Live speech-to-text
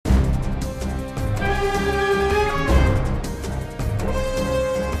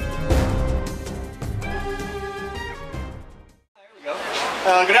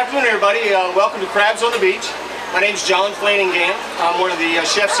afternoon, everybody. Welcome to Crabs on the Beach. My name's John Filleting. I'm one of the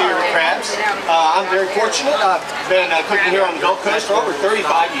chefs here at Crabs. I'm very fortunate. I've been cooking here on the Gulf Coast for over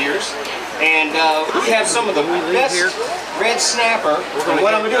 35 years. And we have some of the best red snapper. And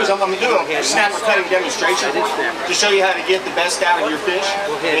what I'm going to do is I'm going to do a snapper cutting demonstration to show you how to get the best out of your fish.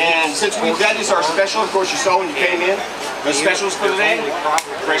 And since that is our special, of course you saw when you came in, the specials for today,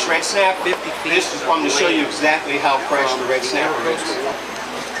 fresh red snapper. This is I'm going to show you exactly how fresh the red snapper is.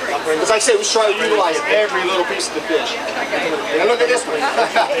 As I say, we try to utilize every little piece of the fish. And look at this one.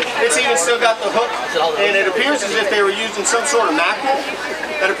 It's even still got the hook, and it appears as if they were using some sort of mackerel.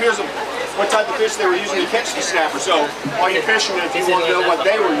 That appears what type of fish they were using to catch the snapper. So, all you fishermen, if you want to know what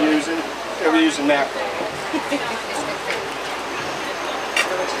they were using mackerel.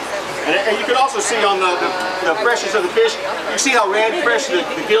 And you can also see on the freshness of the fish, you see how red fresh the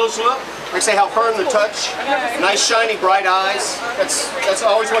gills look. Like I say, how firm the touch, nice shiny bright eyes. That's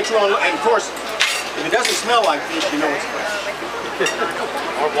always what you want to look. And of course, if it doesn't smell like fish, you know it's fresh.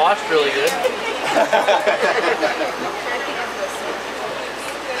 Or washed really good.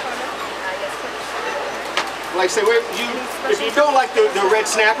 Like I say, if you don't like the red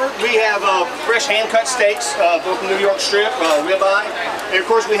snapper, we have fresh hand-cut steaks, both New York strip, ribeye, and of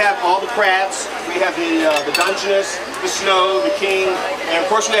course we have all the crabs. We have the Dungeness, the Snow, the King, and of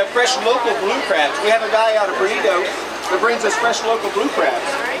course we have fresh local blue crabs. We have a guy out of Bonito that brings us fresh local blue crabs.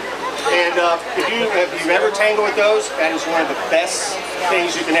 And if you've ever tangled with those, that is one of the best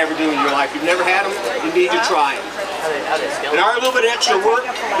things you can ever do in your life. If you've never had them, you need to try them. They are a little bit extra work,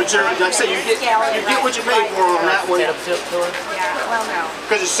 but like I say, you get what you pay for on that one.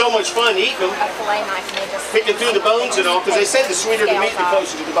 Because it's so much fun eating them, picking through the bones and all, because they say the sweeter the meat, the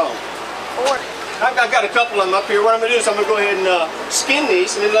closer to the bone. I've got a couple of them up here. What I'm going to do is I'm going to go ahead and skin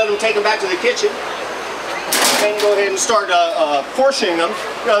these and then let them take them back to the kitchen. And go ahead and start portioning them.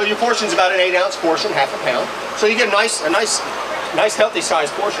 Your portion's about an 8-ounce portion, half a pound. So you get a nice healthy sized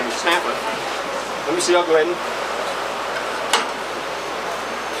portion of snapper. Let me see, I'll go ahead and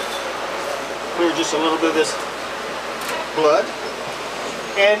clear just a little bit of this blood.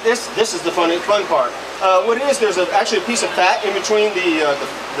 And this is the fun part. What it is, there's actually a piece of fat in between the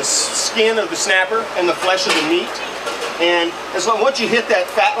skin of the snapper and the flesh of the meat. And once you hit that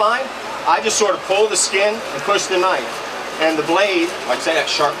fat line, I just sort of pull the skin and push the knife. And the blade, like I say, that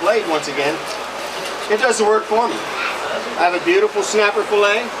sharp blade once again, it does the work for me. I have a beautiful snapper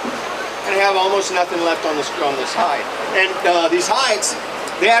fillet, and I have almost nothing left on this hide. And these hides,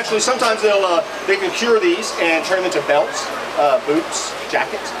 they actually, sometimes they can cure these and turn them into belts, boots,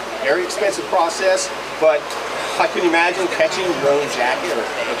 jackets. Very expensive process, but I can imagine catching your own jacket or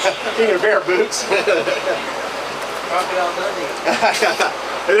getting a pair of boots.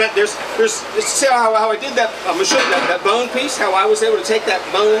 See how I did that. I'm going to show you that bone piece, how I was able to take that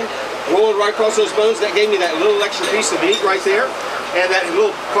bone, roll it right across those bones. That gave me that little extra piece of meat right there. And that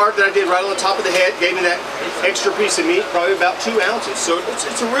little part that I did right on the top of the head gave me that extra piece of meat, probably about 2 ounces. So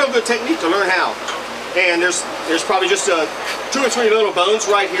it's a real good technique to learn how. And there's probably just 2 or 3 little bones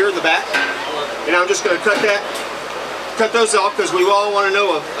right here in the back. And I'm just going to cut those off because we all want to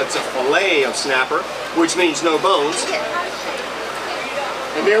know it's a fillet of snapper, which means no bones.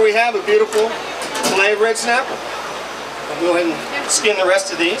 And there we have a beautiful fillet of red snapper. I'll go ahead and skin the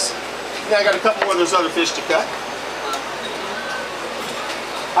rest of these. Now I got a couple more of those other fish to cut.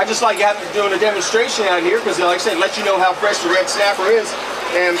 I just like doing a demonstration out here because, like I said, it lets you know how fresh the red snapper is.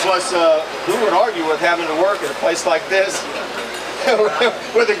 And plus, who would argue with having to work at a place like this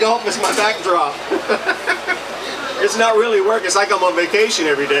where the Gulf is my backdrop? It's not really work. It's like I'm on vacation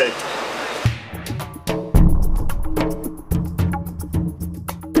every day.